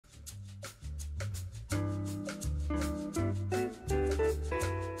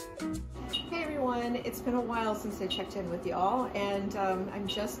It's been a while since I checked in with y'all, and I'm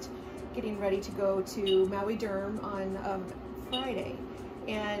just getting ready to go to Maui Derm on Friday,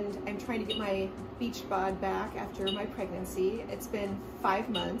 and I'm trying to get my beach bod back after my pregnancy. It's been 5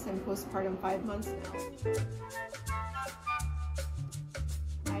 months. I'm postpartum 5 months now.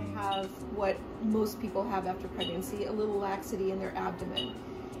 I have what most people have after pregnancy, a little laxity in their abdomen.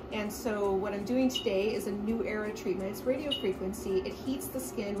 And so what I'm doing today is a NuEra treatment. It's radio frequency. It heats the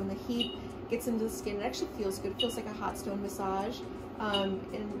skin. When the heat gets into the skin, it actually feels good. It feels like a hot stone massage,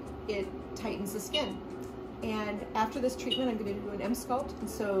 and it tightens the skin. And after this treatment, I'm going to do an EMSCULPT, and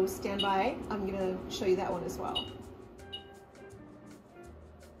so stand by. I'm going to show you that one as well.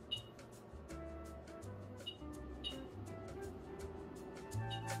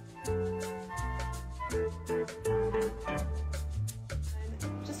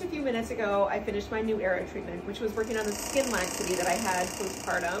 Just a few minutes ago, I finished my NuEra treatment, which was working on the skin laxity that I had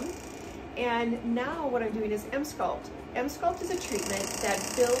postpartum. And now what I'm doing is EMSCULPT. EMSCULPT is a treatment that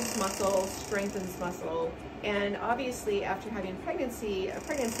builds muscle, strengthens muscle, and obviously after having a pregnancy,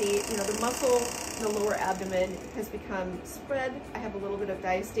 you know, the muscle in the lower abdomen has become spread. I have a little bit of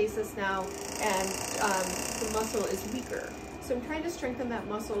diastasis now, and the muscle is weaker. So I'm trying to strengthen that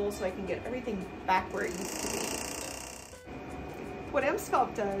muscle so I can get everything back where it used to be. What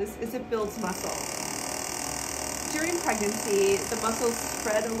EMSCULPT does is it builds muscle. During pregnancy, the muscles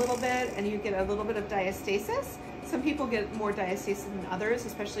spread a little bit and you get a little bit of diastasis. Some people get more diastasis than others,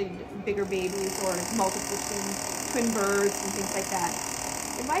 especially bigger babies or multiple twin births and things like that.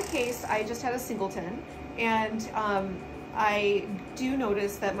 In my case, I just had a singleton, and I do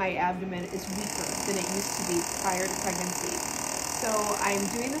notice that my abdomen is weaker than it used to be prior to pregnancy. So I'm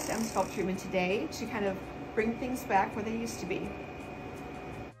doing this EMSCULPT treatment today to kind of bring things back where they used to be.